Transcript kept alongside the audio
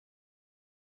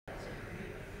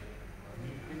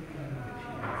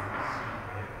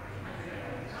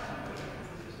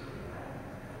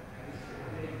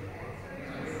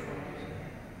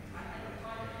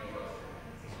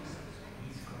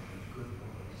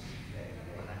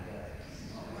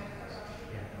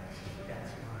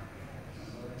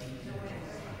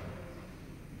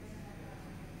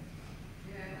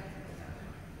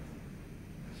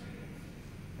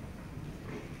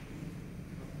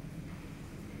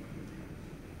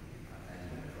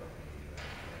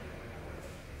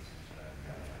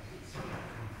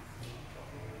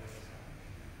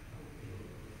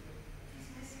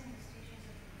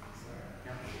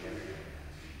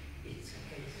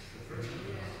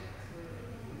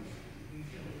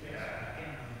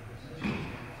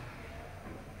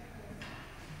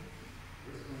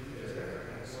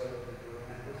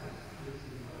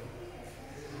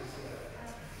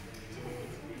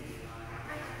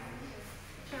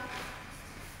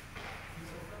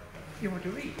You want to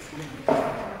read?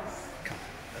 Come.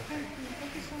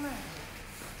 Thank you so much.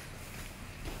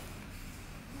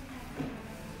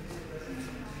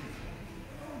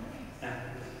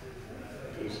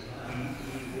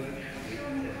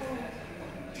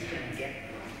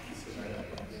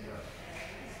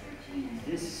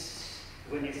 This,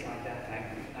 when it's like that,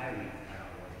 I read.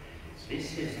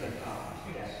 This is the part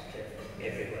that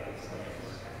everybody says.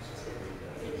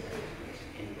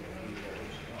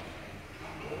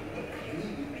 You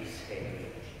would be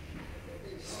saying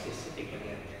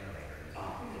specifically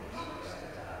artists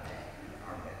that are there.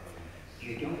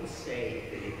 You don't say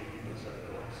the Philippines, of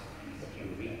course, but you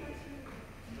read it.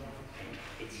 And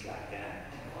it's like that.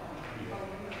 And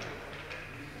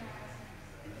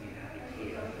we have it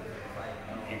here.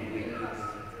 And we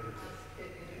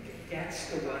that's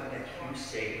the one that you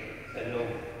say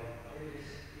alone.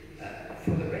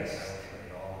 For the rest,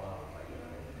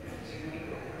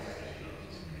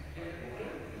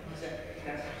 does that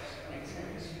make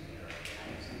sense?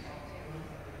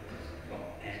 Well,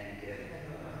 and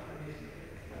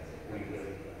we will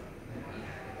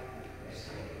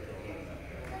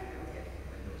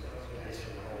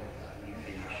we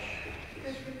finish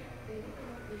this.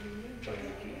 But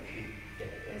if you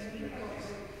that's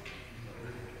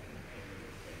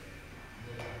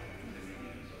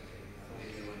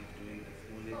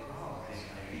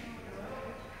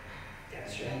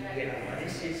That's right. Yeah,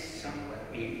 this is somewhat,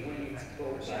 when it's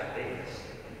goes like this,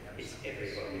 it's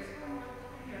everybody.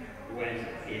 When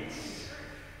it's,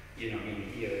 you know,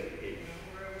 in here,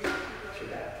 to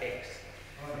that text,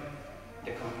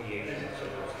 the congregation is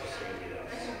supposed to say with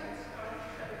us.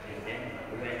 And then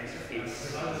when it's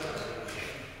on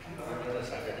the other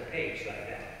side of the page like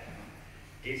that,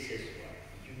 this is what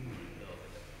you need.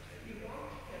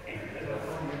 And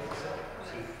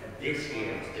see, this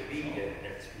here is the reader,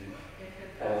 that's me.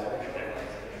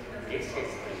 This is the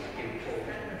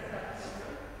important.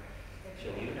 So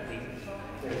you read the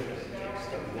important text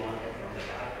of one from the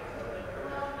Bible.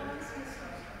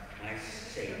 I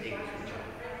say things which are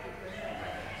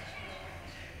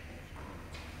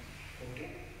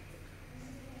okay.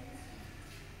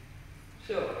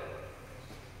 So,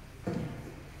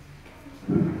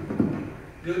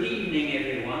 good evening,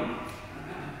 everyone.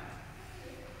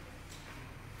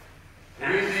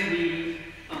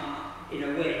 In a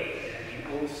way,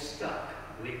 all stuck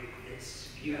with this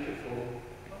beautiful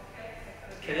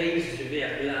Craze de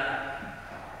Verglas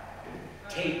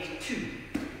take two.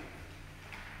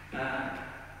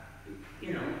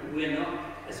 You know, we're not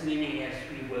as many as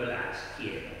we were last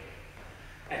year.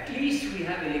 At least we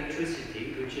have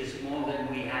electricity, which is more than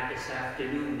we had this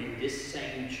afternoon in this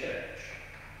same church.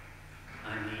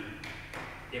 I mean,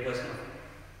 there was no,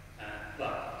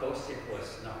 but of course it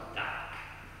was not dark.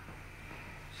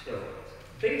 So,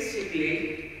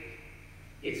 basically,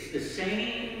 it's the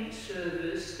same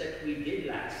service that we did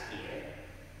last year,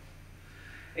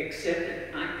 except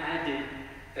that I added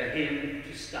a hymn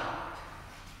to start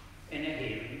and a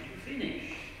hymn to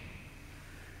finish,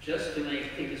 just to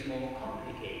make things more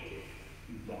complicated.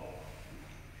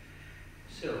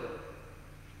 So,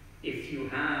 if you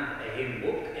have a hymn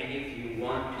book and if you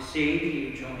want to sing,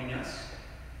 you join us.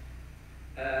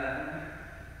 A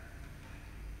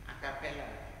cappella,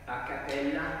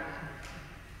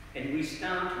 and we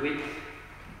start with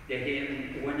the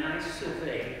hymn When I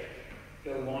Survey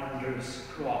the Wondrous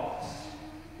Cross,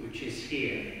 which is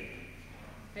here.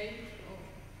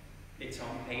 It's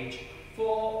on page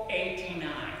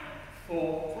 489.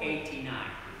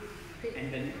 489.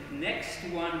 And the next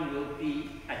one will be,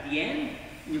 at the end,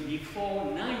 will be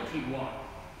 491.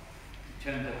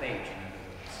 Turn the page, in other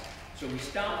words. So we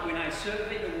start When I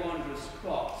Survey the Wondrous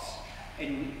Cross, and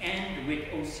we end with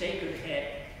O Sacred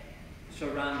Head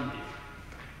Surrounded,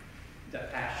 the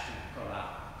Passion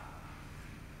Chorale.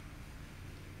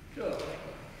 So,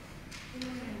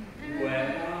 when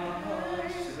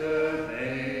I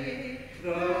survey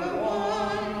the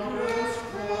wondrous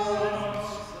cross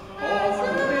on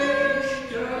which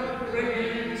the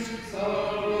Prince of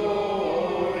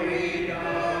Glory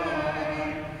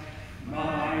died,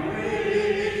 my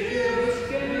riches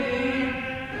gain,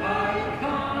 I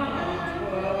count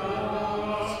were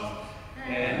lost,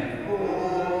 and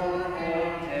pour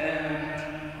contempt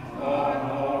on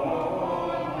all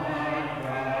my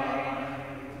pride.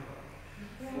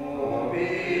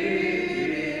 Forbidden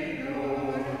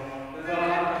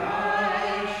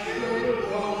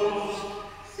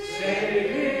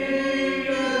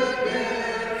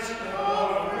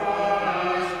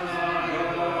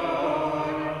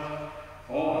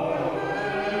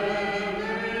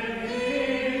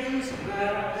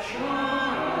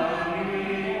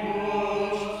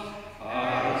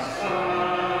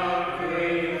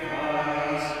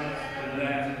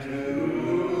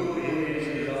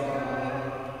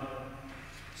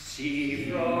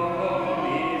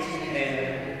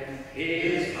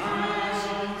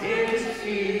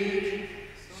feet,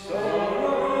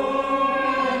 sorrow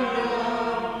and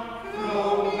love,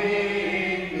 no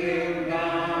mingling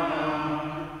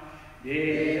down.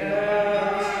 The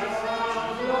earth's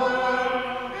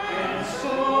love and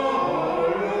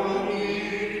sorrow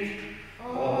meet,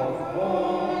 of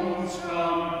bones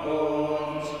come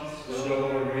bones, so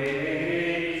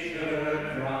rich the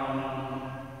crown.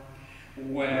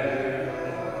 Where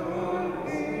the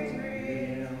rose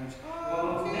reels of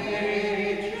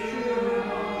nature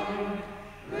run,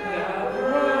 the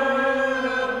word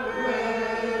of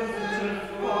presence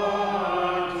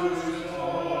far to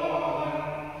soar.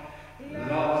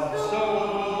 Love so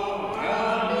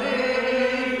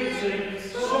amazing,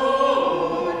 so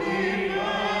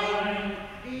divine,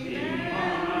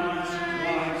 demands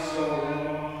my soul,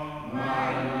 my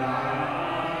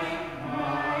life,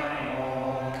 my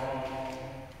all.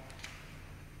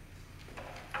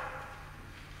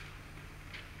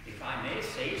 If I may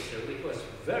say so, it was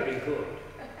very good.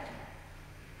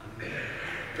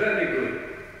 Very good.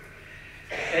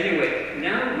 Anyway,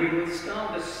 now we will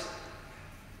start the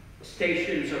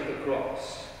Stations of the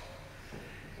Cross.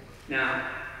 Now,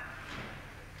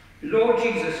 Lord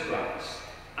Jesus Christ,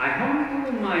 I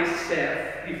humble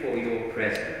myself before your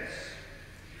presence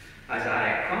as I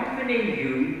accompany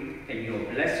you and your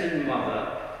Blessed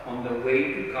Mother on the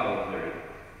way to Calvary.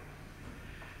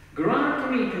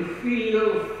 Grant me to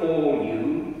feel for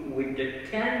you with the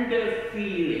tender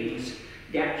feelings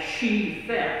that she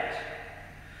felt.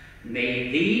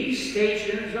 May these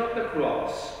Stations of the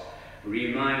Cross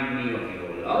remind me of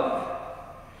your love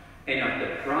and of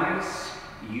the price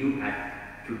you had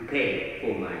to pay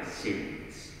for my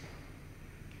sins.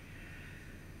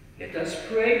 Let us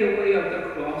pray the way of the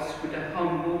cross with a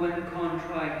humble and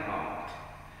contrite heart.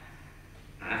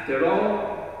 After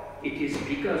all, it is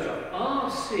because of our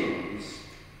sins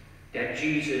that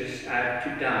Jesus had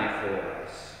to die for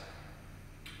us.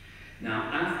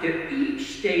 Now, after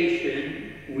each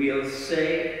station, we'll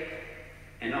say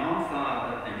an Our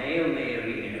Father, an Hail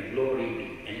Mary, and a Glory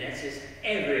Be. And that's just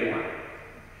everyone.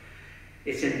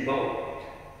 It's in bold.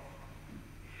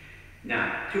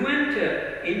 Now, to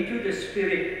enter into the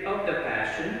spirit of the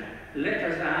Passion, let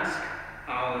us ask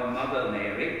our Mother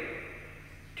Mary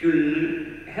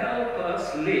to help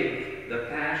us live the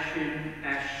Passion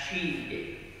as she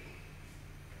did.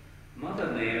 Mother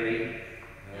Mary,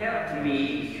 help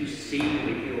me to see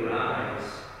with your eyes,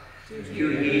 to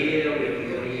hear with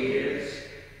your ears,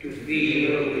 to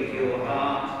feel with your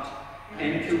heart,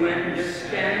 and to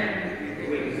understand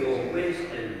with your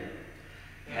wisdom.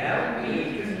 Help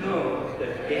me to know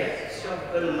the depths of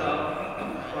the love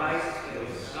of Christ your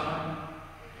Son,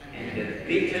 and the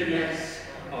bitterness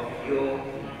of your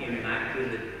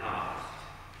immaculate heart.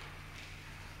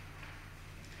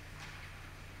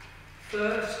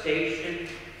 First station,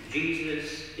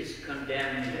 Jesus is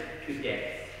condemned to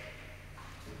death.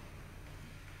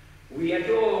 We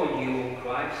adore you, O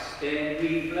Christ, and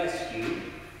we bless you,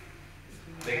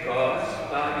 because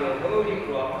by your holy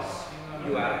cross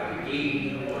you have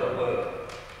redeemed the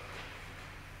world.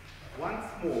 Once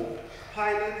more,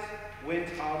 Pilate went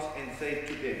out and said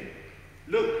to them,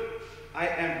 "Look, I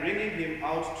am bringing him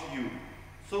out to you,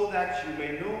 so that you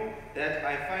may know that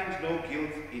I find no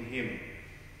guilt in him."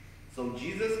 So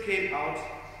Jesus came out,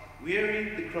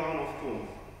 wearing the crown of thorns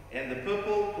and the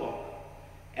purple cloak,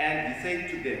 and he said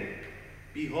to them,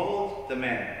 "Behold the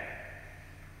man."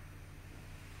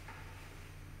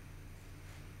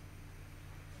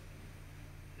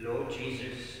 Lord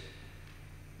Jesus,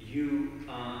 you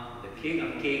are the King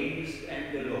of Kings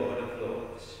and the Lord of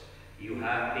Lords. You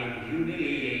have been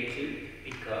humiliated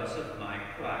because of my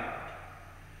pride.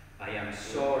 I am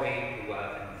sorry to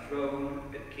have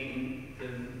enthroned the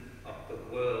kingdom of the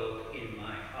world in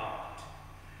my heart.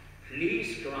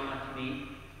 Please grant me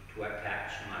to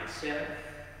attach myself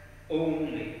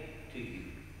only to you.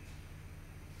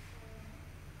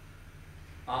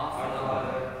 Our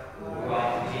Father, who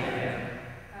art in heaven,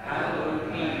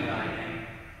 hallowed be thy name.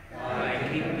 Thy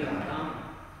kingdom come,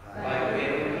 thy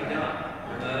will be done,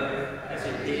 on earth as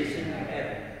it is in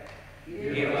heaven.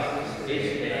 Give us this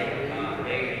day our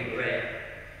daily bread,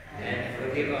 and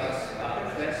forgive us our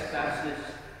trespasses,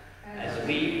 as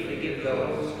we forgive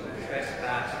those who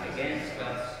trespass against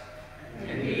us.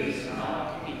 And lead us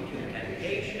not into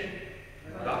temptation,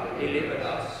 but deliver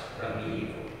us from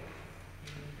evil.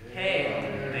 Hail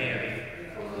Mary,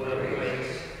 full of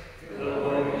grace, the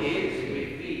Lord is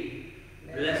with thee.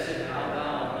 Blessed art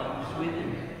thou amongst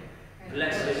women.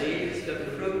 Blessed is the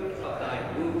fruit of thy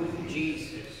womb,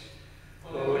 Jesus.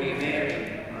 Holy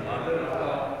Mary, Mother of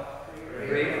God,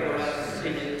 pray for us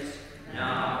sinners,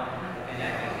 now and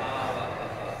at the hour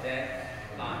of our death.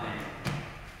 Amen.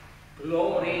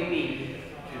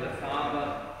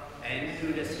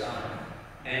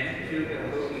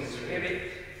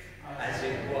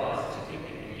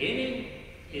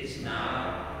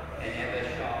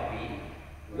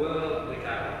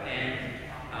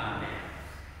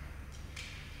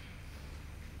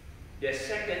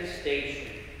 second station,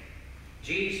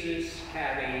 Jesus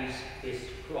carries his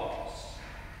cross.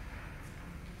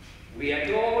 We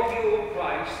adore you, O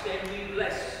Christ, and we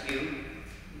bless you,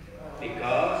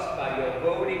 because by your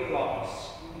holy cross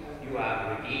you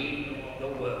have redeemed the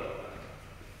world.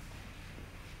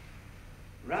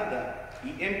 Rather,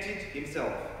 he emptied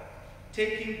himself,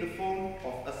 taking the form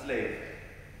of a slave,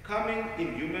 coming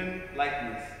in human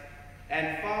likeness,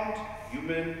 and found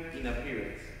human in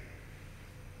appearance.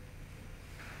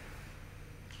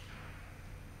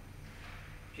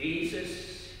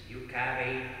 Jesus, you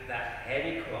carried that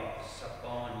heavy cross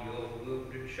upon your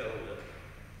wounded shoulder,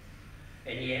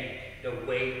 and yet the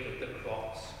weight of the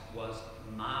cross was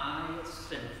my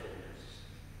sinfulness.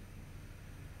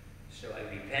 So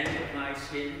I repent of my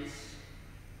sins,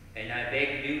 and I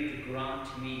beg you to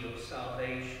grant me your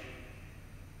salvation.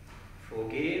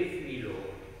 Forgive me,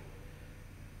 Lord,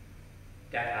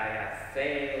 that I have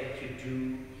failed to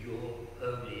do your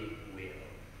holy will.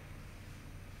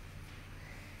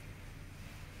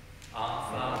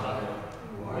 Our Father,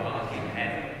 who art in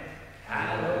heaven,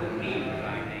 hallowed be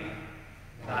thy name.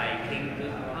 Thy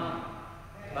kingdom come,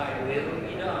 thy will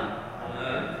be done on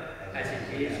earth as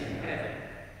it is in heaven.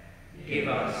 Give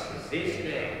us this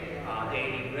day our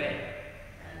daily bread,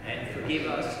 and forgive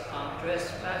us our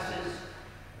trespasses,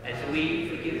 as we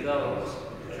forgive those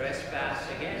who trespass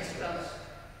against us.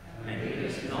 And lead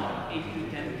us not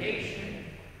into temptation,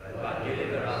 but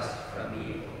deliver us from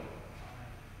evil.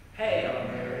 Hail,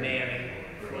 Mary,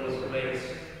 full of grace,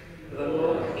 the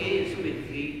Lord is with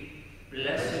thee.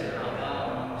 Blessed art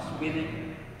thou amongst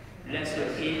women. Blessed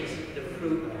is the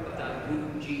fruit of thy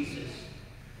womb, Jesus.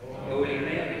 Holy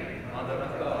Mary, Mother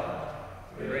of God,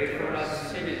 pray for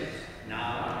us sinners,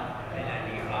 now and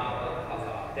at the hour of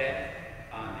our death.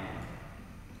 Amen.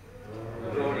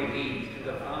 Glory be to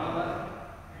the Father,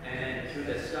 and to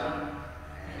the Son,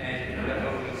 and to the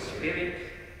Holy Spirit,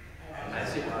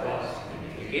 as it was in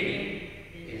the beginning,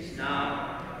 is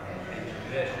now, and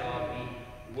ever shall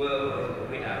be, world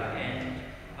without end.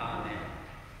 Amen.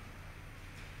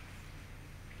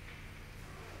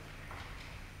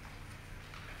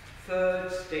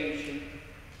 Third station,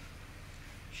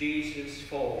 Jesus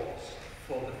falls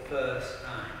for the first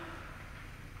time.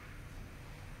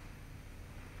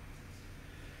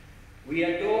 We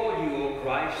adore you, O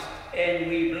Christ, and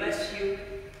we bless you,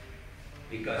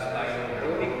 because by your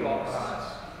holy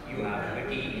cross you have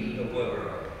redeemed the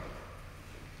world.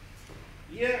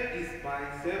 Here is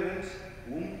my servant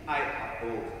whom I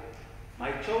uphold,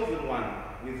 my chosen one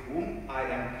with whom I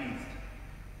am pleased.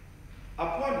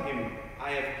 Upon him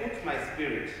I have put my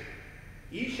spirit.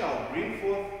 He shall bring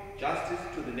forth justice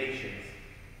to the nations.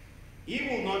 He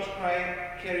will not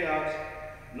carry out,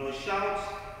 nor shout,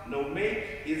 nor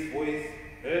make his voice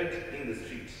heard in the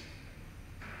streets.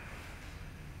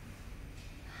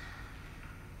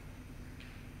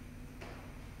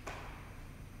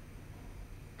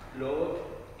 Lord,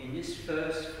 in this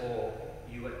first fall,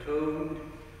 you atoned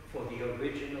for the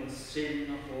original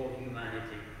sin of all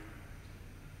humanity.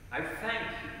 I thank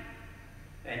you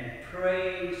and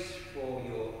praise for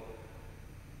your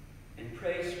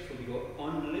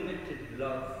unlimited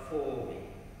love for me.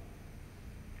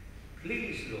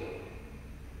 Please, Lord,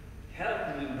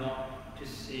 help me not to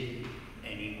sin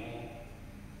anymore.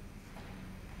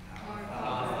 Our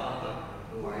Father,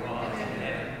 who art in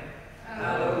heaven,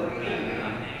 hallowed be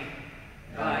thy name.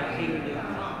 Thy kingdom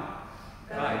come,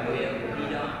 thy will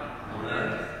be done on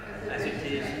earth as it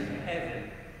is in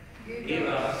heaven. Give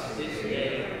us this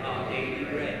day our daily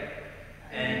bread,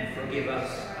 and forgive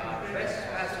us our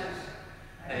trespasses,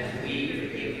 as we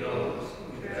forgive those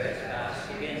who trespass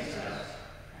against us.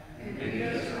 And lead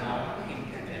us not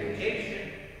into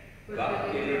temptation,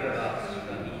 but deliver us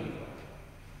from evil.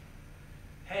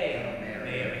 Hail,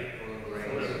 Mary,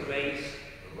 full of grace,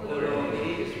 the Lord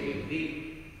is with thee.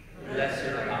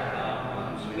 Blessed art thou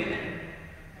amongst women.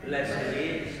 Blessed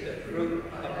is the fruit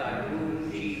of thy womb,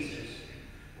 Jesus.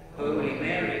 Holy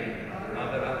Mary,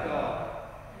 Mother of God,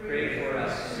 pray for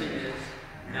us sinners,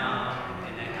 now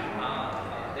and at the hour of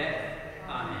our death.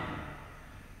 Amen.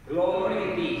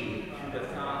 Glory be to the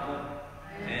Father,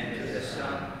 and to the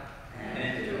Son,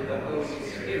 and to the Holy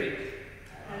Spirit,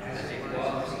 as it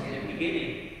was in the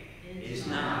beginning, is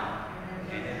now,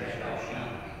 and ever shall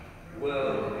be,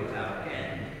 world without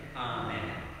end. Amen.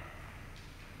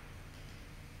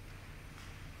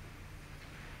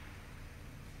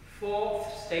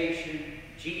 Fourth station,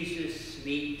 Jesus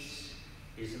meets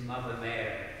his mother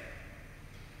Mary.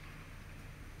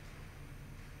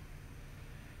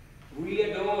 We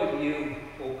adore you,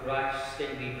 O Christ,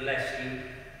 and we bless you,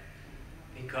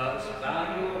 because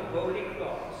by your holy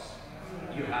cross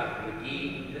you have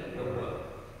redeemed the world.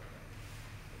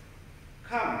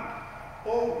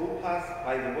 all who pass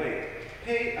by the way,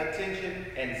 pay attention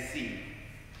and see.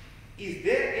 Is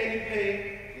there any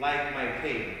pain like my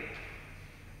pain,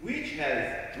 which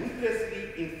has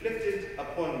ruthlessly inflicted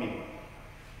upon me,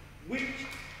 which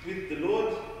with the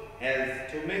Lord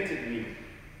has tormented me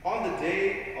on the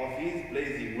day of his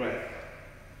blazing wrath?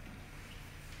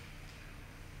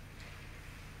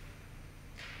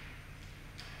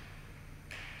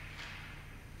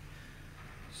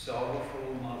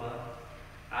 Sorrowful mother,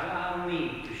 allow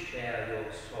me to share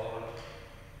your sorrow,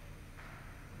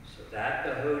 so that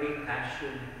the holy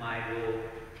passion, my Lord,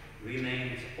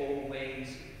 remains always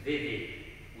vivid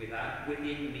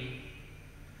within me,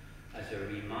 as a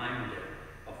reminder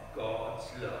of God's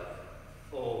love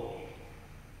for me.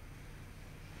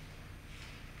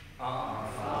 Our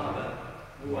Father,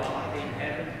 who art in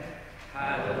heaven,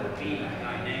 hallowed be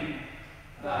thy name.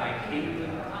 Thy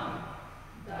kingdom come,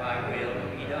 thy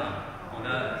will be done, on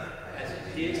earth as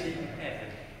it is in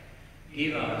heaven.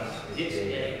 Give us this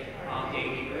day our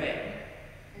daily bread,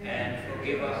 and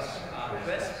forgive us our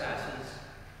trespasses,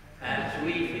 as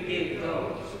we forgive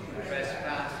those who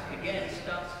trespass against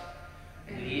us.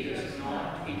 And lead us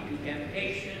not into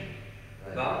temptation,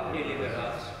 but deliver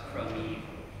us from evil.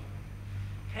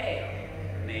 Hail,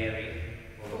 Mary,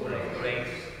 full of grace,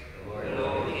 the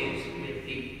Lord is with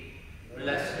thee.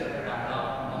 Blessed art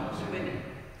thou amongst women,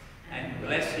 and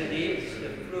blessed is the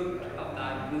fruit of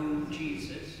thy womb,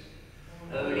 Jesus.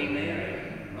 Holy Mary,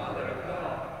 Mother of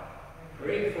God,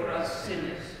 pray for us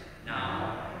sinners,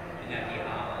 now and at the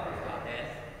hour of our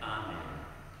death. Amen.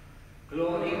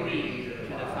 Glory be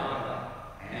to the Father,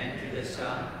 and to the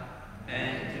Son,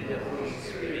 and to the Holy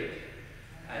Spirit,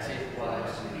 as it was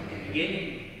in the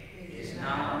beginning, is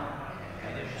now,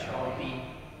 and it shall be,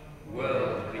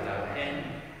 world without end.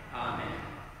 Amen.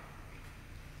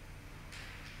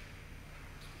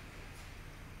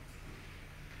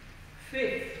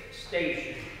 Fifth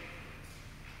station.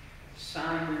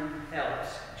 Simon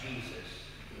helps Jesus.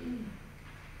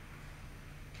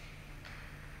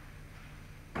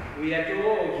 We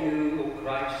adore you, O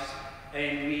Christ,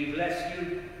 and we bless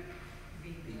you,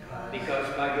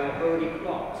 because by your holy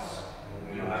cross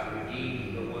you have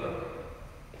redeemed the world.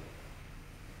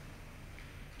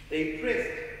 They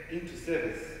pressed into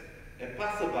service a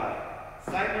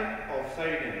passerby, Simon of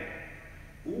Cyrene,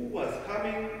 who was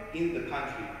coming in the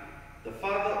country, the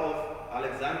father of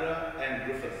Alexander and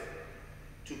Rufus,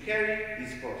 to carry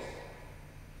his cross.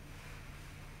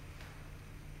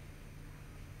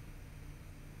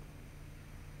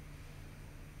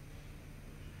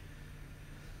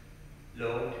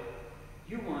 Lord,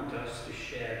 you want us to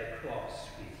share the cross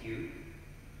with you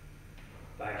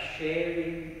by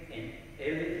sharing and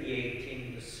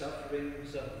alleviating the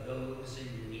sufferings of those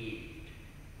in need.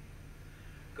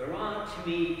 Grant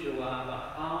me to have a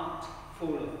heart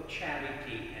full of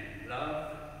charity and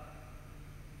love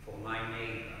for my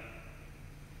neighbor.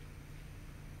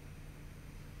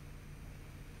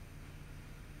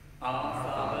 Our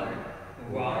Father,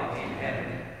 who art in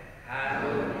heaven,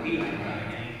 hallowed be thy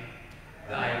name.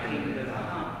 Thy kingdom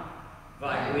come,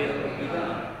 thy will be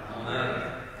done, on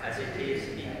earth as it is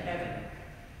in heaven.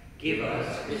 Give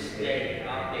us this day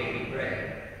our daily bread,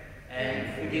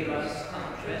 and forgive us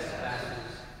our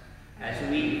trespasses, as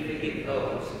we forgive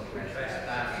those who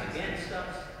trespass against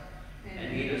us.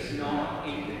 And lead us not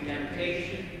into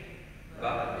temptation,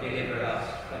 but deliver us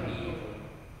from evil.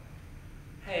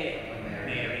 Hail,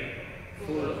 Mary,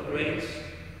 full of grace,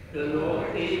 the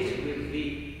Lord is with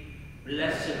thee.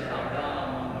 Blessed art thou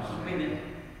amongst women,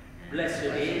 blessed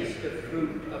is the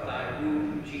fruit of thy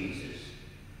womb, Jesus.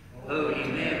 Holy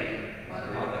Mary,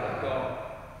 Mother of God,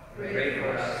 pray for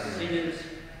us sinners,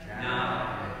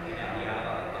 now and at the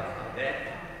hour of our death.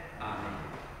 Amen.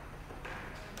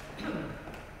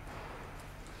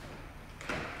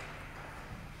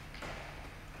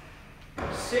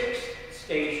 Sixth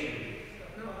station.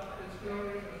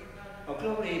 Oh,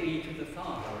 glory be to the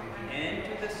Father, and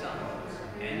to the Son,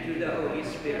 and to the Holy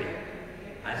Spirit,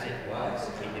 as it was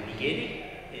in the beginning,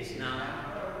 is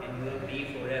now, and will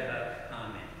be forever.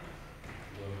 Amen.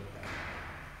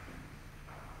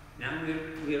 Now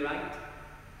we write,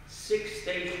 sixth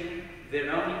station,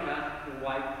 Veronica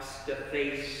wipes the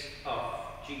face of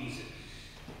Jesus.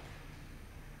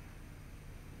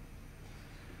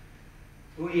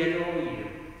 We adore you,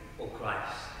 O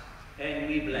Christ, and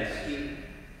we bless you,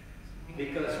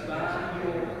 because by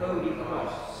your holy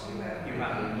cross you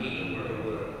have redeemed the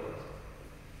world.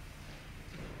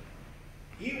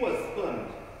 He was spurned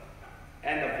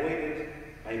and avoided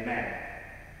by man,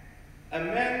 a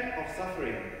man of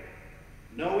suffering,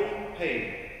 knowing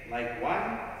pain, like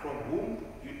one from whom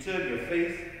you turn your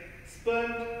face,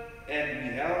 spurned and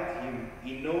we held him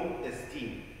in no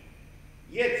esteem.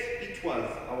 Yet it was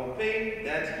our pain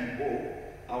that he bore,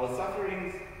 our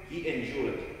sufferings he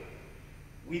endured.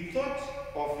 We thought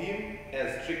of him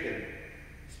as stricken,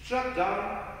 struck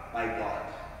down by God.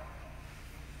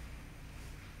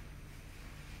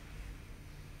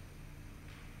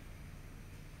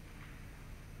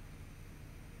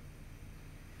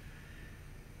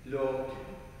 Lord,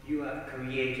 you have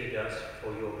created us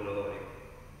for your glory.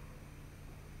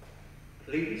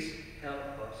 Please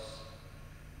help us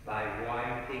by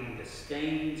wiping the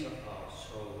stains of our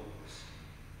souls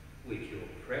with your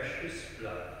precious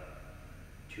blood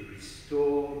to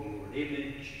restore your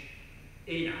image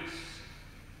in us.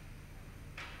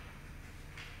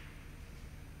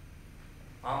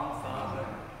 Our Father,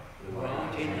 who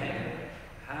art in heaven,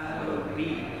 hallowed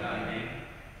be thy name.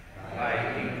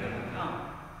 Thy kingdom come,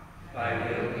 thy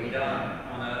will be done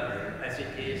on earth as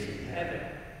it is in heaven.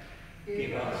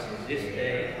 Give us this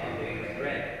day our daily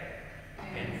bread,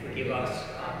 and forgive us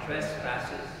our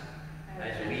trespasses,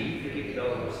 as we forgive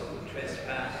those who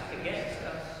trespass against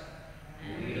us.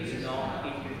 And lead us not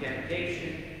into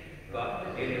temptation,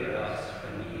 but deliver us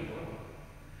from evil.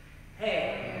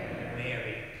 Hail,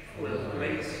 Mary, full of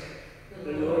grace,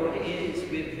 the Lord is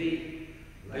with thee.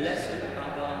 Blessed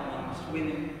art thou amongst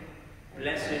women,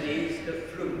 blessed is the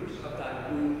fruit of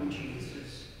thy womb,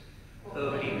 Jesus.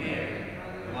 Holy Mary,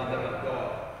 Mother of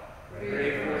God,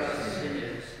 pray for us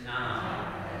sinners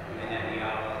now and at the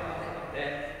hour of our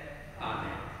death.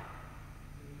 Amen.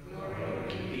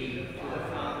 Glory be to the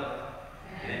Father,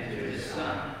 and to the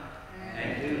Son,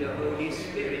 and to the Holy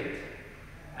Spirit,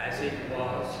 as it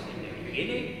was in the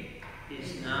beginning,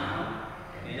 is now,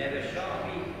 and ever shall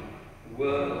be,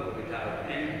 world without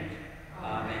end.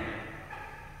 Amen.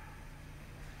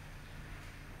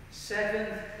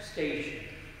 Seventh station.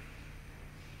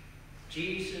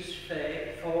 Jesus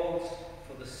falls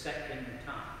for the second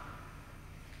time.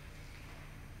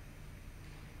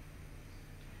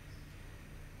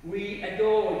 We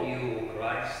adore you, O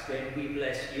Christ, and we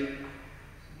bless you,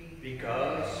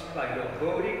 because by your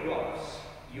holy cross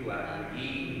you have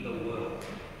redeemed the world.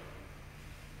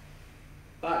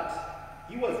 But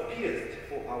he was pierced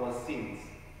for our sins,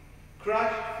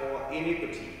 crushed for our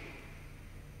iniquity.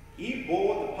 He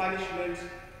bore the punishment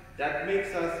that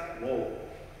makes us whole.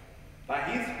 By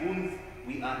his wounds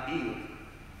we are healed.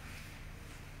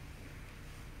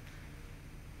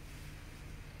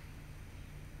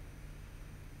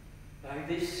 By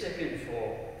this second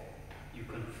fall, you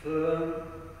confirm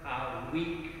how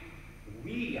weak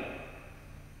we are.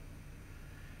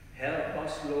 Help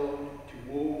us, Lord,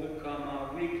 to overcome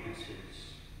our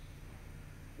weaknesses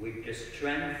with the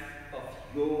strength of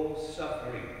your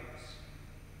sufferings.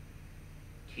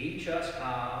 Teach us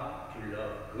how to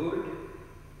love good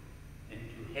and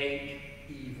to hate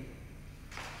evil.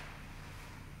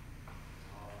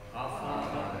 Our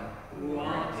Father, who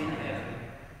art in heaven,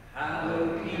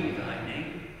 hallowed be thy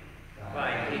name.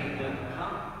 Thy kingdom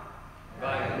come,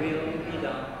 thy will be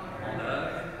done on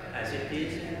earth as it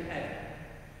is in heaven.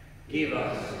 Give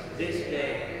us this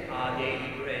day our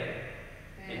daily bread,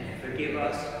 and forgive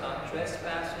us our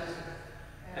trespasses,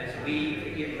 as we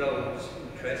forgive those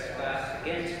who trespass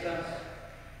against us.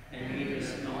 And lead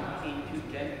us not into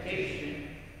temptation,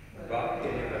 but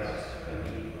deliver us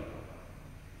from evil.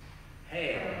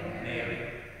 Hail,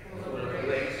 Mary, full of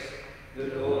grace,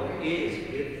 the Lord is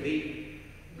with thee.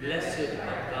 Blessed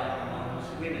art thou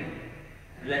amongst women,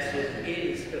 blessed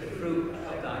is the fruit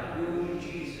of thy womb,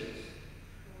 Jesus.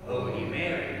 Holy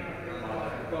Mary,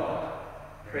 Mother of God,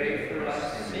 pray for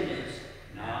us sinners,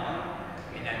 now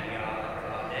and at the hour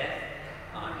of our death.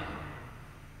 Amen.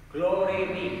 Glory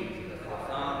be to the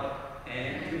Father,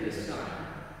 and to the Son,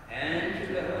 and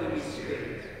to the Holy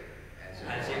Spirit,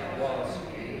 as it was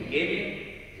in the beginning,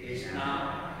 is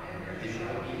now, and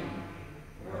shall be,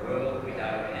 world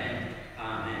without end.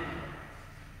 Amen.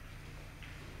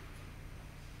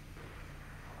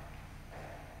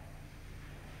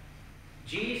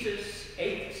 Jesus'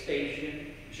 eighth station,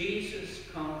 Jesus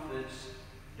comforts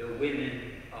the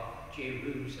women of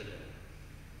Jerusalem.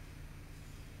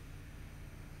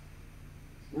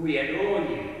 We adore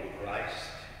you, O Christ,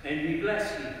 and we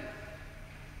bless you,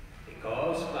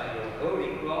 because by your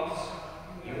holy cross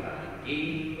you have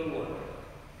redeemed the world.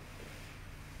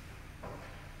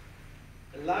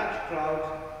 A large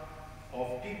crowd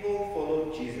of people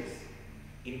followed Jesus,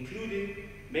 including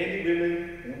many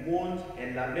women who mourned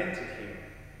and lamented him.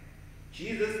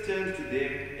 Jesus turned to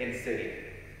them and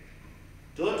said,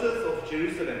 "Daughters of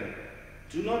Jerusalem,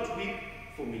 do not weep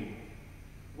for me.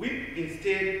 Weep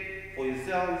instead for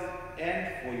yourselves and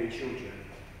for your children."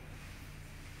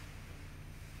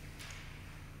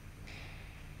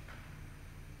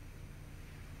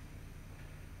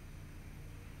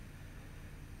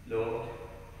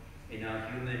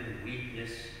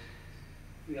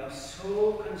 we are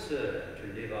so concerned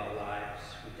to live our lives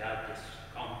without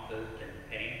discomfort and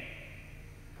pain.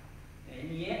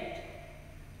 And yet,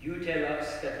 you tell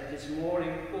us that it is more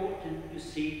important to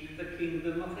seek the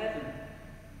kingdom of heaven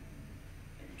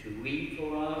and to weep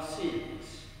for our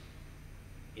sins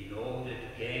in order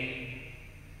to gain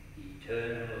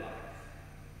eternal life.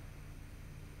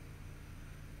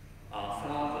 Our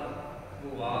Father,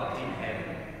 who art in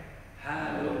heaven,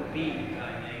 hallowed be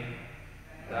thy name.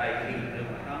 Thy kingdom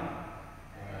come,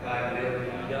 thy will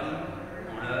be done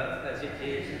on earth as it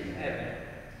is in heaven.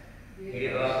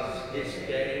 Give us this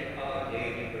day our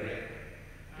daily bread,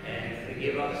 and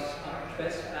forgive us our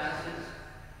trespasses,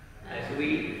 as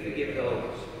we forgive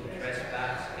those who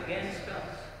trespass against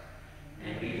us.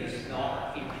 And lead us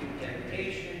not into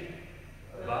temptation,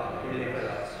 but deliver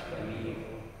us from evil.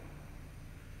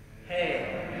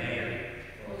 Hail Mary,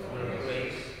 full of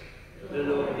grace, the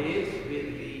Lord is with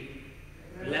thee.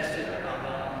 Blessed art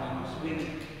thou amongst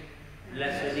women,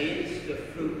 blessed is the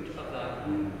fruit of thy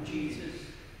womb, Jesus.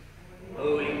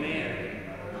 Holy Mary,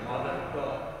 Mother of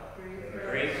God,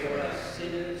 pray for us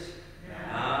sinners,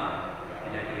 now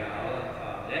and at the hour of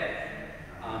our death.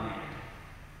 Amen.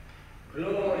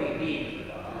 Glory be to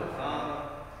the Father,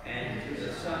 and to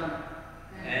the Son,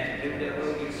 and to the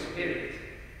Holy Spirit,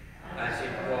 as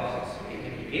it was in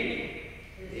the beginning,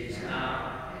 is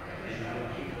now, and will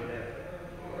be forever.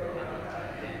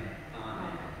 Amen.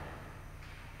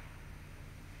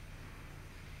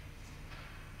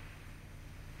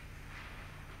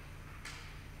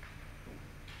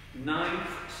 Ninth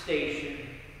station,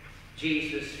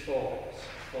 Jesus falls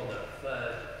for the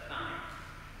third time.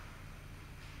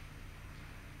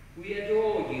 We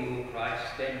adore you, O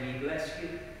Christ, and we bless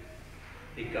you,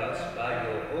 because by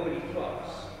your holy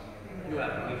cross you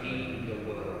have redeemed the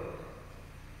world.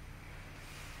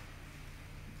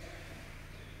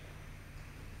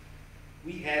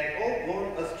 We had all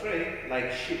gone astray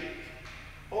like sheep,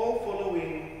 all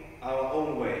following our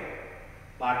own way.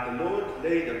 But the Lord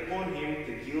laid upon him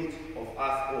the guilt of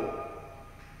us all.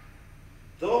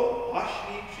 Though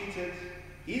harshly treated,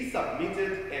 he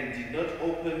submitted and did not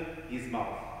open his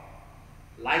mouth.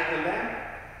 Like a lamb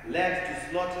led to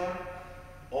slaughter,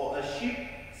 or a sheep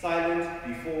silent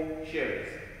before shearers,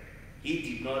 he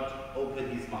did not open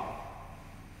his mouth.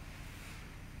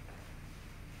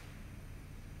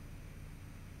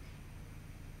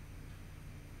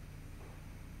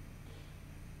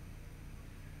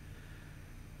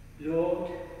 Lord,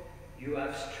 you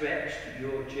have stretched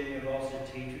your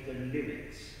generosity to the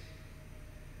limits.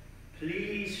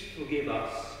 Please forgive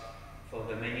us for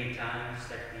the many times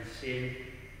that we sin,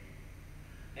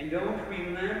 and don't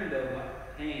remember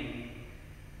what pain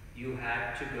you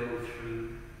had to go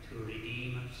through to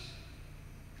redeem us.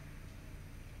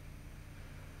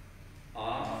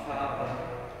 Our Father,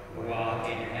 who art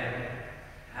in heaven,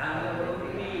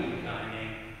 hallowed be thy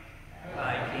name.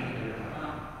 Thy kingdom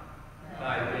come,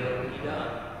 thy will be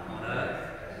done on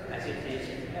earth as it is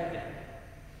in heaven.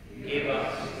 Give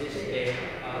us this day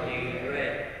our daily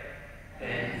bread,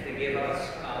 and forgive us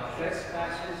our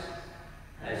trespasses,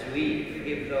 as we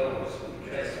forgive those who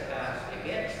trespass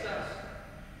against us.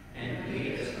 And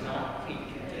lead us not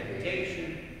into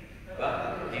temptation,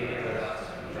 but deliver us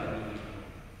from evil.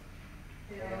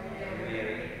 Hail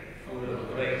Mary, full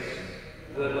of grace,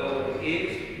 the Lord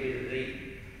is with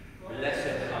thee.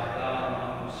 Blessed art thou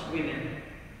amongst women,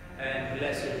 and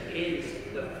blessed is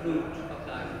the fruit of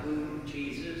thy womb,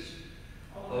 Jesus.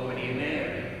 Holy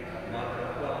Mary, Mother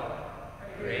of God,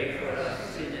 pray for us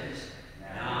sinners,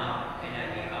 now and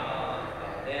at the hour of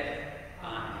our death.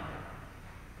 Amen.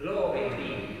 Glory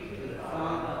be to the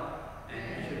Father,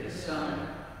 and to the Son,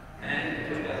 and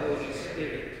to the Holy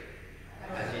Spirit,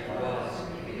 as it was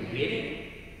in the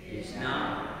beginning, is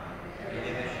now, and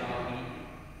ever shall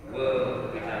be,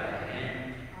 world without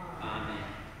end. Amen.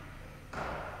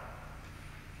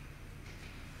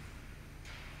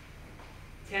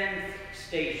 Tenth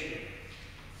station.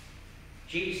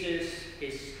 Jesus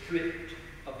is stripped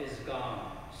of his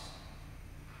garments.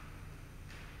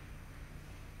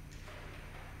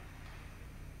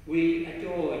 We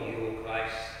adore you, O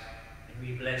Christ, and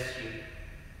we bless you,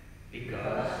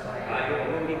 because by your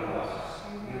holy cross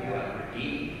you have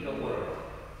redeemed the world.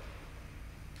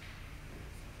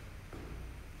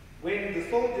 When the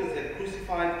soldiers had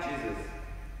crucified Jesus,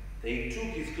 they took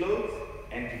his clothes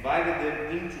and divided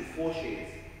them into 4 shares,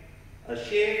 a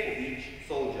share for each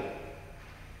soldier.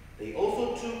 They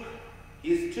also took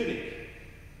his tunic,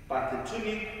 but the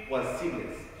tunic was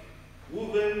seamless,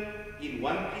 woven in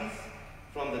one piece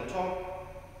from the top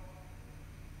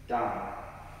down.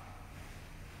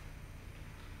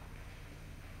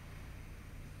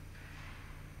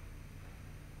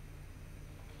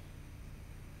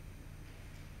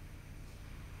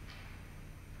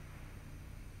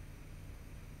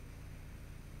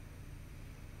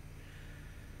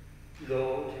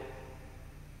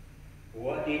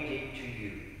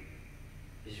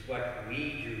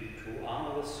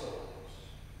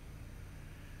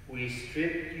 we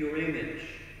strip your image,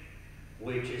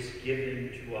 which is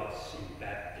given to us in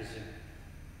baptism,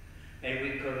 and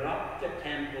we corrupt the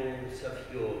temples of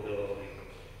your glory.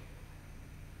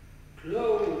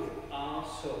 Clothe our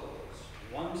souls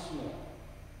once more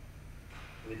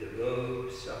with the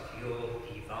robes of your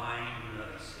divine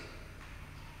mercy.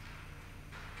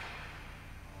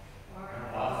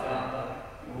 Our Father,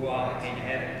 who art in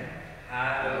heaven,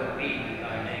 hallowed be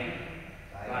thy name.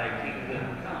 Thy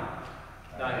kingdom come,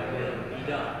 thy will be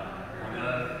done, on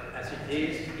earth as it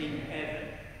is in heaven.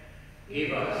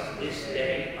 Give us this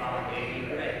day our daily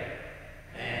bread,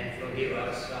 and forgive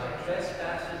us our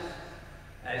trespasses,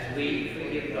 as we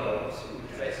forgive those who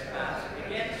trespass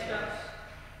against us.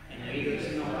 And lead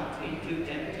us not into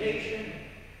temptation,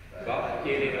 but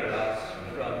deliver us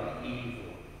from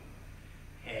evil.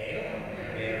 Hail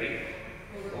Mary,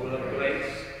 full of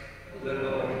grace, the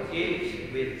Lord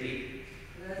is with thee.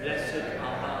 Blessed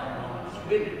art thou amongst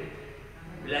women.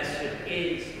 Blessed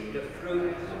is the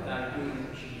fruit of thy womb,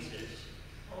 Jesus.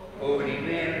 Holy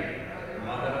Mary,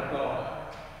 Mother of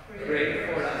God, pray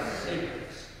for us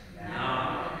sinners,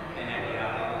 now and at the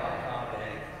hour of our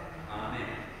death. Amen.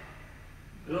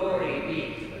 Glory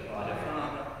be to the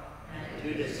Father, and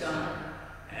to the Son,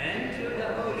 and to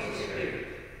the Holy Spirit,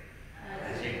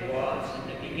 as it was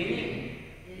in the beginning,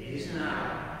 is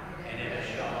now, and ever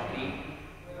shall be,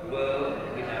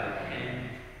 world without end.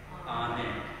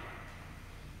 Amen.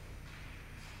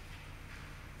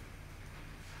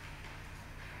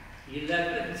 The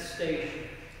 11th station.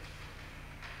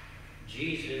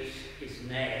 Jesus is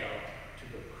nailed to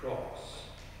the cross.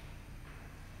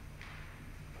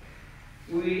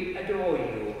 We adore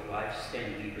you, O Christ,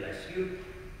 and we bless you,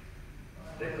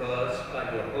 because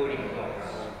by your holy cross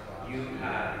you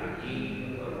have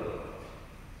redeemed the world.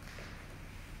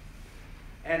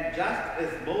 And just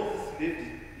as Moses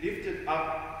lifted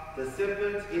up the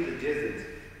serpent in the desert,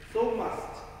 so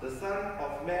must the Son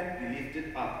of Man be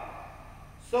lifted up,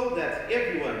 so that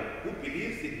everyone who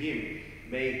believes in him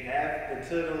may have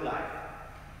eternal life.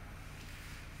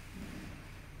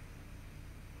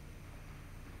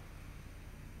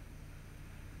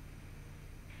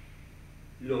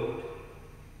 Lord,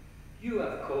 you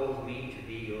have called me to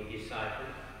be your disciple,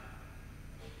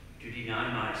 to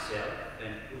deny myself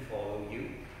and to follow you.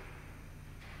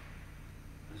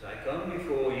 As I come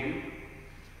before you,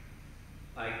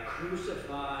 I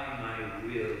crucify my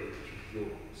will to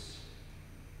yours.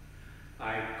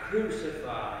 I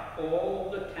crucify all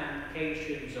the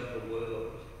temptations of the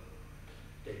world,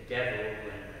 the devil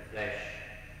and the flesh,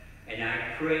 and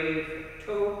I pray for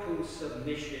total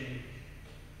submission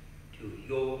to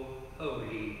your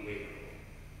holy will.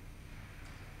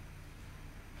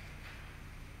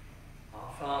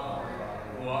 Our Father,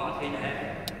 who art in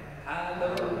heaven,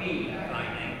 hallowed be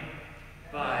thy name.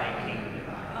 Thy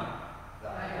kingdom come,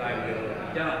 thy will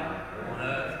be done, on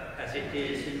earth as it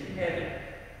is in heaven.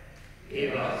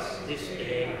 Give us this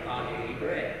day our daily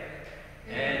bread,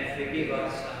 and forgive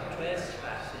us our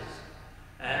trespasses,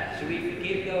 as we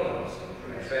forgive those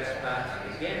who trespass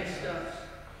against us.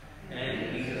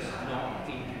 And lead us not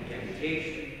into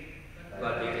temptation,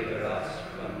 but deliver us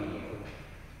from evil.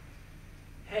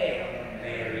 Hail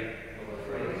Mary,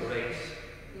 full of grace,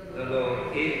 the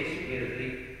Lord is with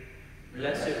thee.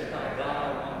 Blessed art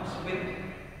thou amongst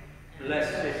women.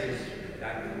 Blessed is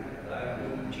thy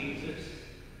womb, Jesus.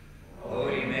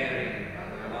 Holy Mary,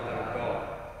 Mother of God,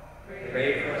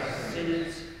 pray for us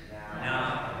sinners,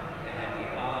 now and at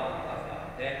the hour of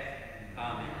our death.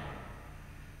 Amen.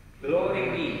 Glory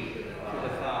be to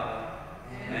the Father,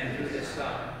 and to the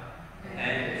Son,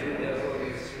 and to the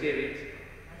Holy Spirit,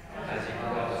 as it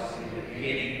was in the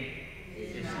beginning,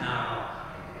 is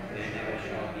now, and ever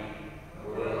shall be,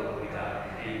 world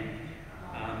without end.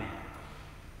 Amen.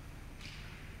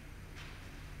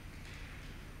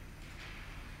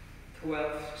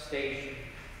 Twelfth station.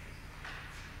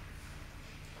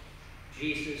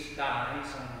 Jesus dies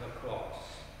on the cross.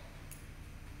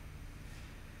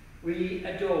 We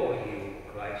adore you,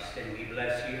 Christ, and we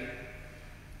bless you,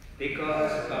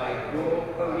 because by your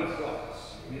holy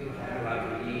cross you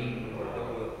have redeemed the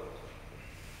world.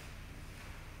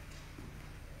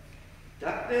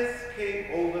 Darkness came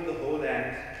over the whole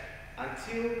land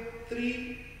until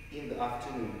 3 in the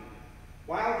afternoon,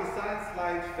 while the sun's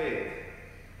light failed,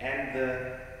 and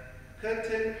the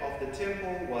curtain of the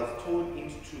temple was torn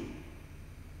into two.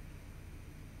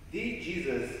 Then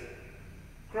Jesus,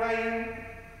 crying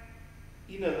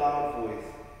in a loud voice,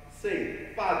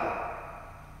 said, Father,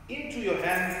 into your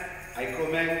hands I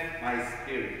commend my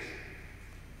spirit.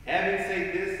 Having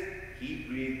said this, he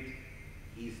breathed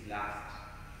his last.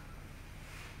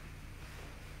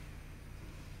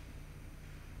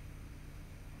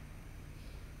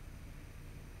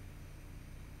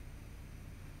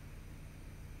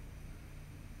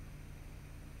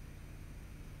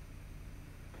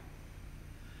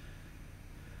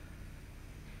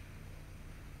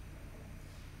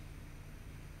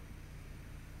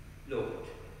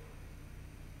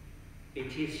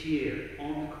 It is here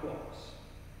on the cross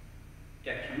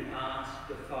that you ask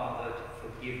the Father to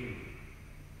forgive you.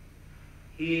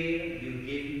 Here you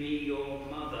give me your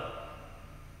mother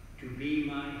to be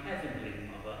my heavenly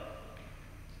mother.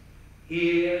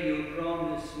 Here you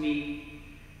promise me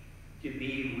to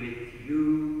be with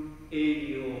you in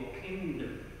your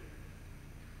kingdom.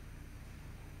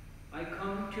 I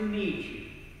come to meet you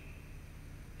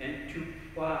and to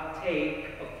partake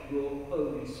of your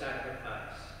holy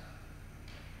sacrifice.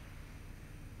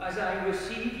 As I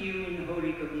receive you in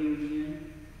Holy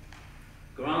Communion,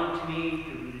 grant me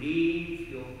to believe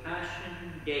your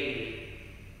passion daily.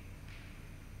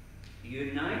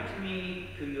 Unite me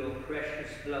to your precious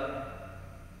blood.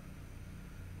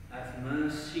 Have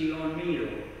mercy on me,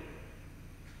 Lord,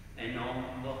 and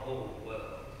on the whole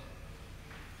world.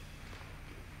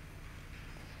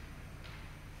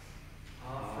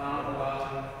 Our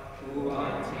Father, who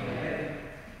art in heaven,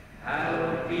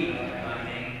 hallowed be thy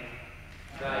name.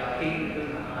 Thy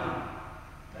kingdom come,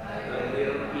 thy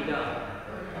will be done,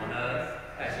 on earth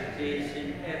as it is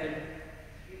in heaven.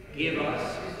 Give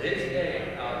us this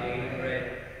day our daily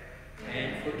bread,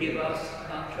 and forgive us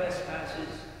our trespasses,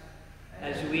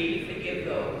 as we forgive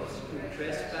those who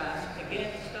trespass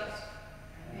against us.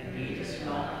 And lead us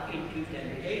not into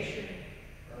temptation,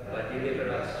 but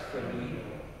deliver us from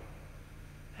evil.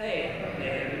 Hail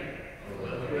Mary,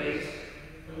 full of grace,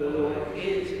 the Lord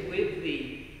is with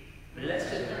thee.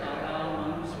 Blessed art thou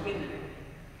amongst women.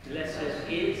 Blessed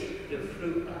is the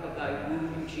fruit of thy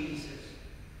womb, Jesus.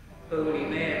 Holy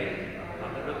Mary,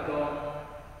 Mother of God,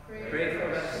 pray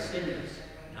for us sinners,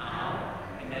 now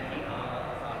and at the hour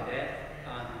of our death.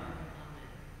 Amen.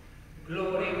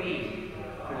 Glory be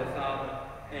to the Father,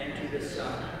 and to the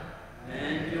Son,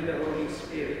 and to the Holy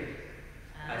Spirit,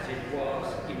 as it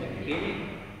was in the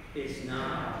beginning, is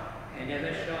now, and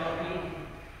ever shall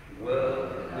be,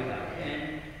 world without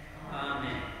end.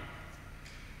 Amen.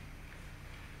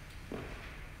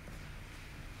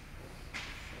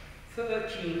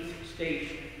 Thirteenth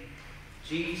station.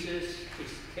 Jesus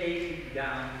is taken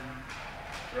down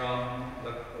from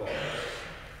the cross.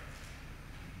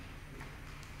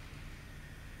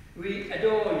 We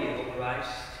adore you, O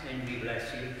Christ, and we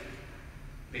bless you,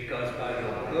 because by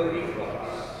your holy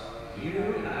cross you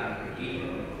have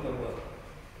redeemed the world.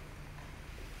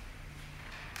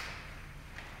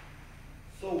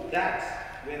 So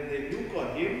that when they look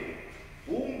on him,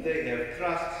 whom they have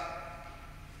thrust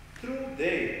through,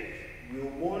 they will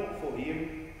mourn for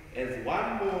him as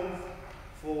one mourns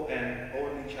for an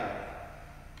only child.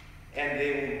 And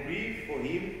they will grieve for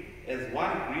him as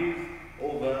one grieves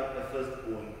over a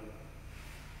firstborn.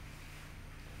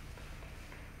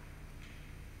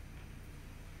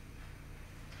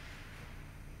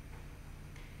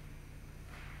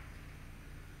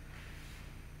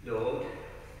 Lord,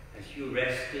 as you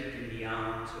rested in the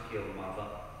arms of your mother,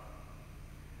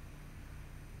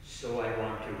 so I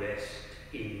want to rest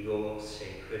in your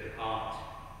sacred heart.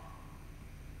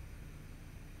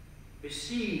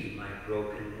 Receive my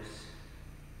brokenness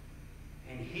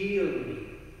and heal me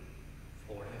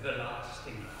for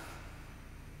everlasting life.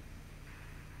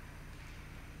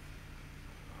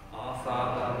 Our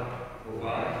Father, who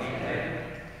art in heaven,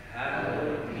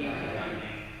 hallowed be thy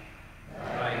name.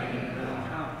 Thy kingdom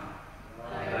come,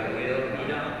 thy will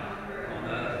be done, on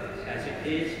earth as it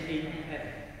is in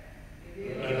heaven.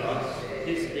 Give us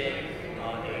this day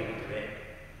our daily bread,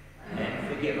 and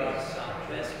forgive us our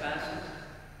trespasses,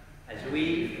 as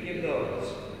we forgive those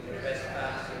who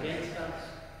trespass against us.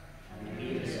 And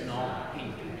lead us not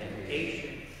into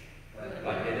temptation,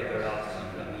 but deliver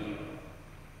us from evil.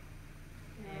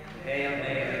 Hail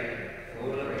Mary,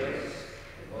 full of grace,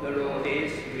 the Lord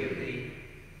is with thee.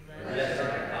 Blessed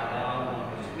art thou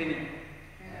amongst women.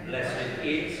 Blessed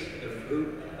is the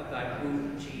fruit of thy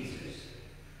womb, Jesus.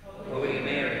 Holy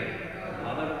Mary,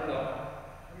 Mother of God,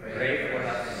 pray for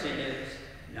us sinners,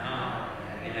 now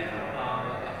and at the hour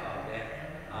of our death.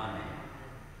 Amen.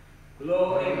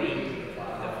 Glory be to the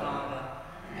Father,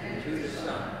 and to the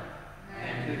Son,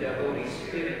 and to the Holy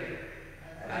Spirit,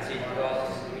 as it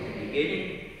was in the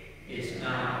beginning, is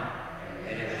now,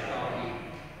 and ever shall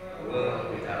be,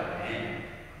 world without end.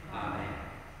 Amen.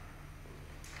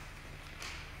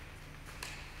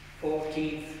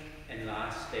 14th and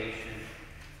last station.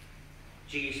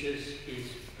 Jesus is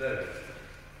buried.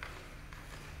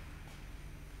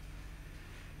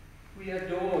 We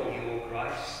adore you, O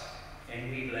Christ,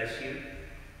 and we bless you,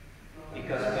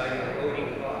 because by your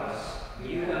holy cross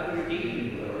you have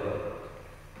redeemed the world.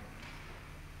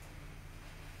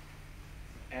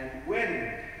 And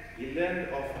when he learned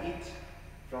of it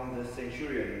from the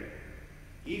centurion,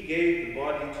 he gave the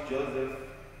body to Joseph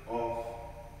of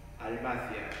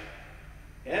Arimathea.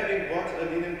 Having bought a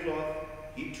linen cloth,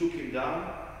 he took him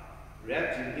down,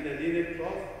 wrapped him in a linen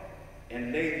cloth,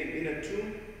 and laid him in a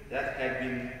tomb that had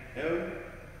been hewn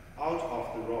out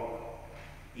of the rock.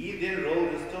 He then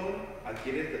rolled the stone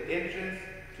against the entrance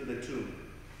to the tomb.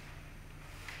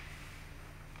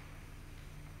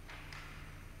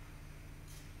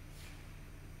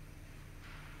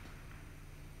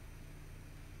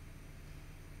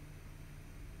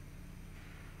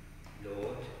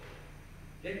 Lord,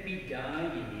 let me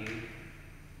die in you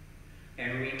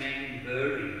and remain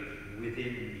buried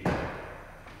within you.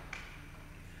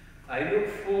 I look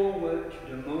forward to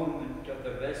the moment of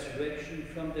the resurrection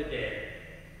from the dead,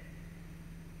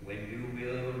 when you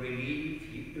will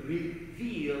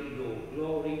reveal your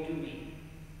glory to me.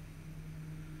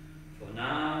 For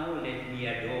now, let me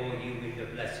adore you with the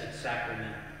Blessed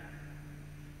Sacrament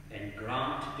and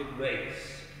grant the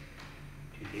grace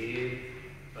to live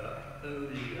a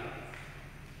holy life.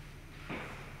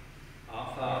 Our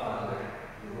Father,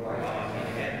 who art in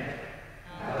heaven,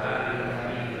 hallowed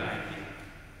be thy name.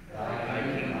 Thy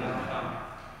kingdom come,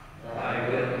 thy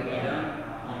will be done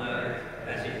on earth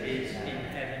as it is in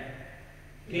heaven.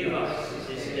 Give us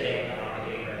this day our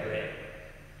daily bread,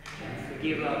 and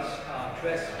forgive us our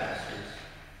trespasses,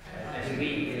 as we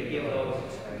forgive those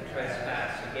who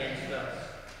trespass against us.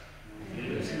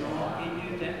 Lead us not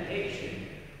into temptation,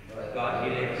 but God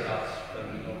deliver us from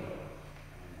evil.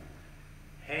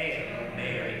 Hail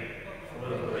Mary,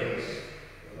 full of grace,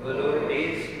 the Lord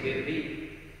is with thee.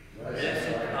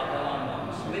 Blessed art thou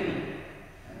amongst women,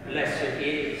 blessed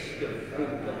is the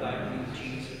fruit of thy womb,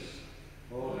 Jesus.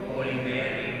 Holy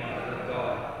Mary, Mother of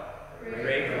God,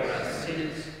 pray for us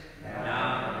sinners,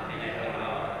 now and at the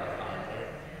hour of our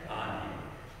death. Amen.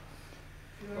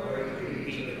 Glory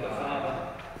be to the Father,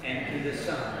 and to the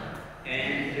Son,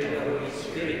 and to the Holy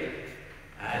Spirit,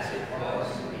 as it was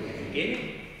in the beginning,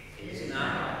 is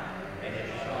now, and it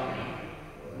shall be,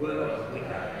 world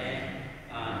without end.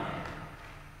 Amen.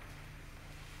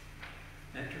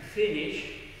 And to finish,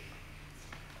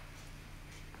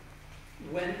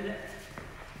 when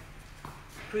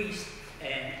priests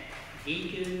and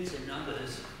deacons and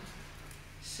others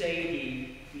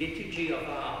say the Liturgy of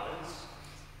Hours,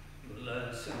 we'll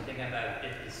learn something about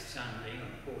it this Sunday,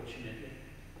 unfortunately.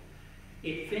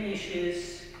 It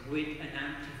finishes with an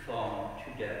antiphon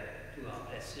to our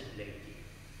Blessed Lady.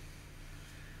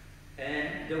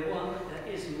 And the one that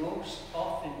is most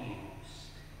often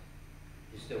used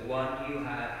is the one you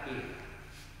have here.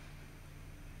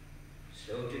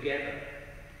 So together,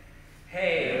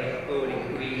 Hail, Holy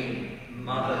Queen,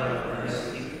 Mother of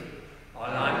Mercy, our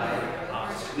life,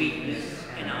 our sweetness,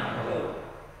 and our hope.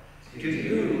 To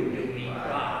you do we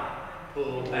cry,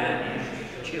 poor banished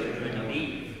children of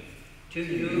Eve. To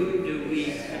you do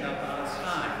we send up our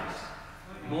sighs,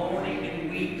 mourning and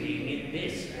weeping in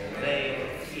this vale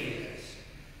of tears.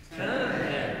 Turn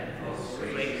then, most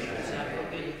gracious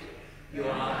Advocate, your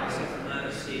eyes of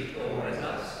mercy towards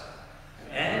us,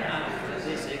 and after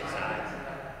this exile,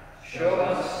 show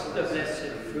us the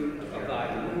blessed fruit of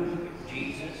thy womb,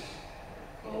 Jesus.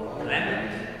 O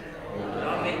clement, O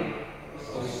loving,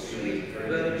 O sweet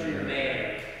Virgin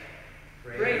Mary,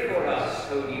 pray for us,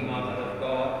 Holy Mother of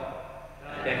God,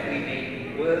 that we may be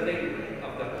worthy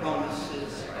of the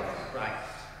promises of Christ.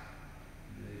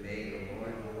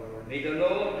 May the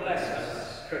Lord bless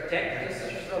us, protect us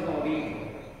from all evil,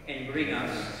 and bring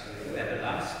us to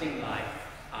everlasting life.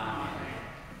 Amen.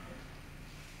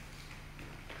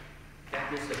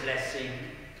 That is the blessing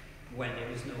when there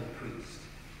is no priest,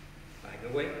 by the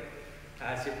way,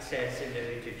 as it says in the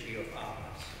Liturgy of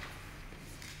Hours.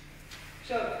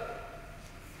 So,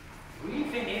 we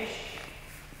finish.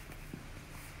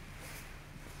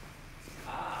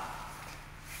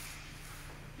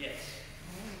 Yes.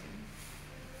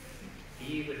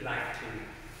 He would like to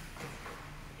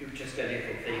do just a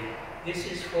little thing. This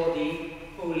is for the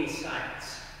holy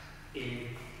sites in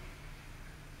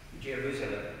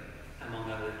Jerusalem,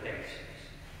 among other places.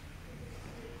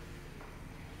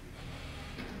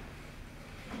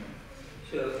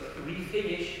 So we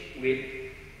finish with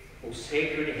O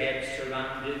Sacred Head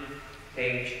Surrounded,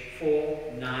 page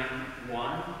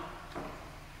 491.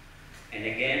 And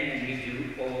again, we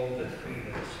do all the three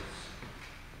verses.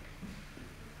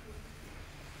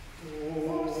 O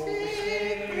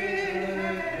sacred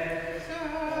head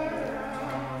surrounded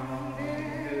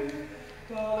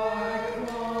by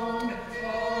crown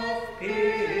of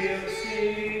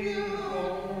piercing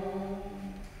gold,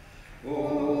 O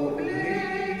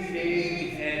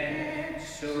bleeding head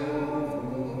so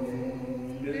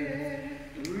wounded,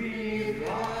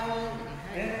 reviled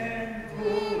and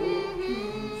put to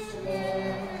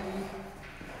scorn,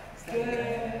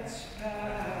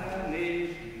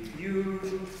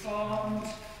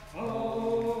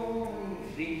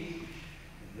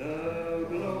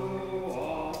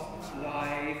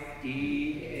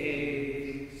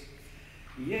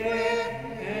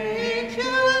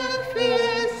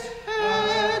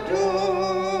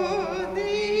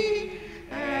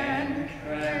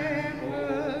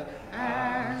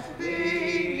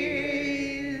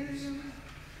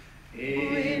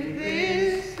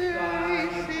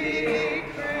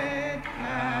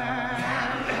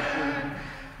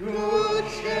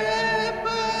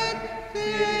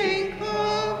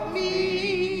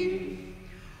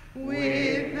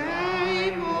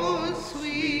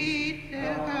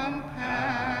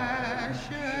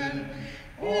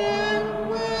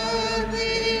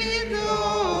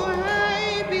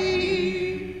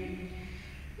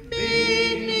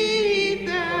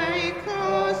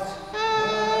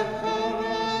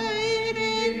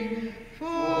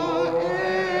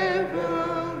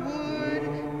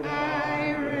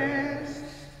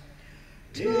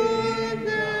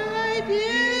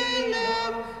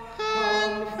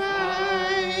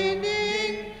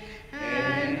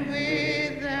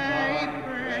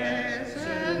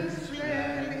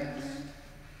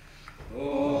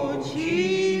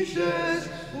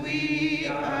 we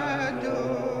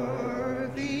adore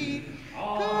thee,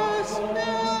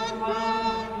 constant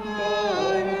one,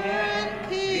 Lord and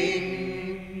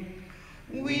King.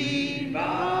 We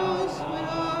bow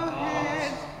our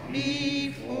heads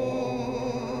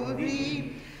before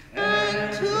thee,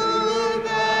 and to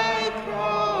thy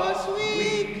cross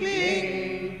we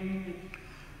cling.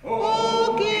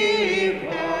 Oh, give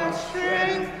us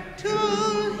strength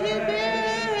to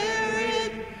bear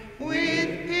it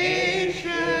with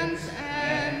patience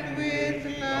and with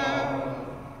love,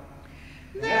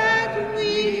 that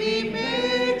we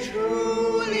may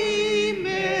truly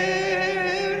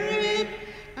merit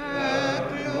a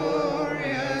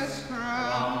glorious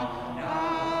crown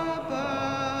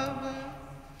above.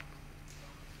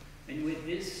 And with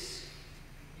this,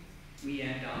 we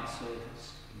end our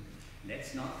service.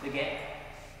 Let's not forget,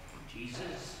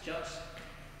 Jesus just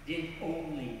didn't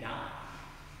only die.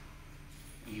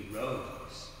 He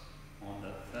rose on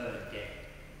the third day.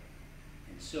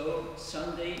 And so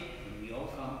Sunday, when we all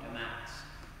come to Mass,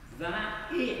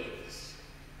 that is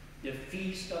the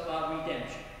feast of our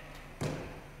redemption.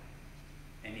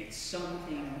 And it's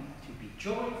something to be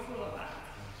joyful about.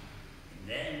 And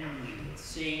then we will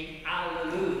sing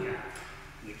Alleluia,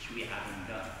 which we haven't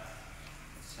done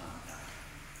for some time.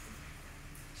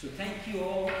 So thank you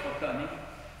all for coming.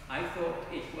 I thought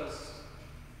it was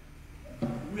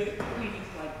really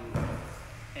quite good.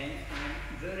 And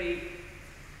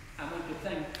I want to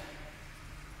thank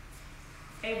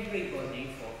everybody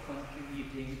for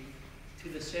contributing to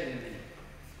the ceremony.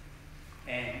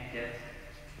 And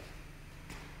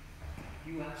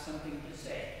you have something to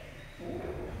say? Oh,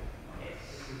 yes.